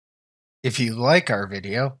If you like our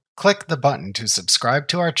video, click the button to subscribe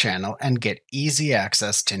to our channel and get easy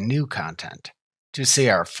access to new content. To see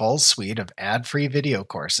our full suite of ad-free video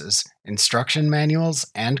courses, instruction manuals,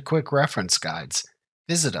 and quick reference guides,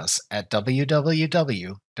 visit us at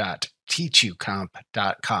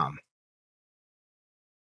www.teachucomp.com.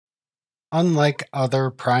 Unlike other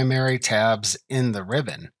primary tabs in the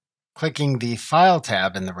ribbon, clicking the File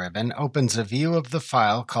tab in the ribbon opens a view of the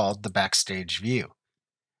file called the Backstage view.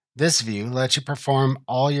 This view lets you perform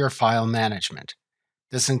all your file management.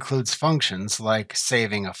 This includes functions like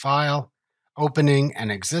saving a file, opening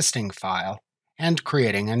an existing file, and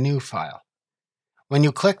creating a new file. When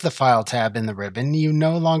you click the File tab in the ribbon, you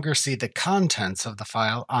no longer see the contents of the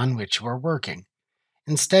file on which you are working.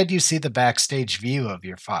 Instead, you see the Backstage view of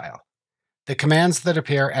your file. The commands that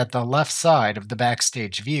appear at the left side of the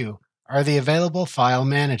Backstage view are the available file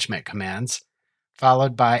management commands,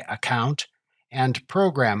 followed by Account and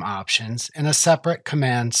Program options in a separate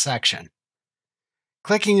command section.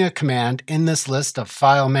 Clicking a command in this list of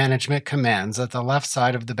file management commands at the left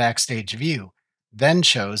side of the Backstage view then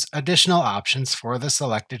shows additional options for the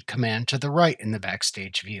selected command to the right in the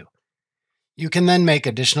Backstage view. You can then make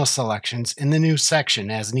additional selections in the new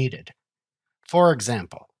section as needed. For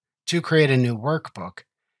example, to create a new workbook,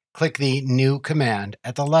 click the New command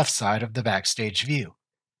at the left side of the Backstage view.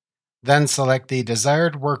 Then select the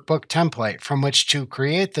desired workbook template from which to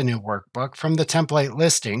create the new workbook from the template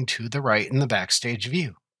listing to the right in the Backstage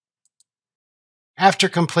view. After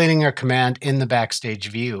completing a command in the Backstage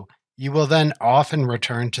view, you will then often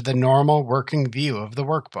return to the normal working view of the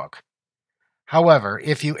workbook. However,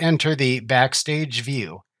 if you enter the Backstage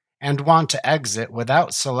view and want to exit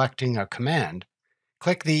without selecting a command,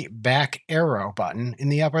 click the back arrow button in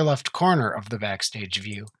the upper left corner of the Backstage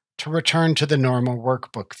view to return to the normal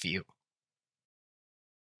workbook view.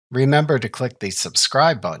 Remember to click the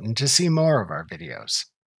subscribe button to see more of our videos.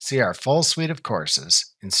 See our full suite of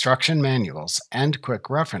courses, instruction manuals, and quick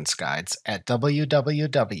reference guides at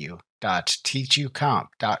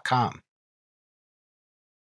www.teachucomp.com.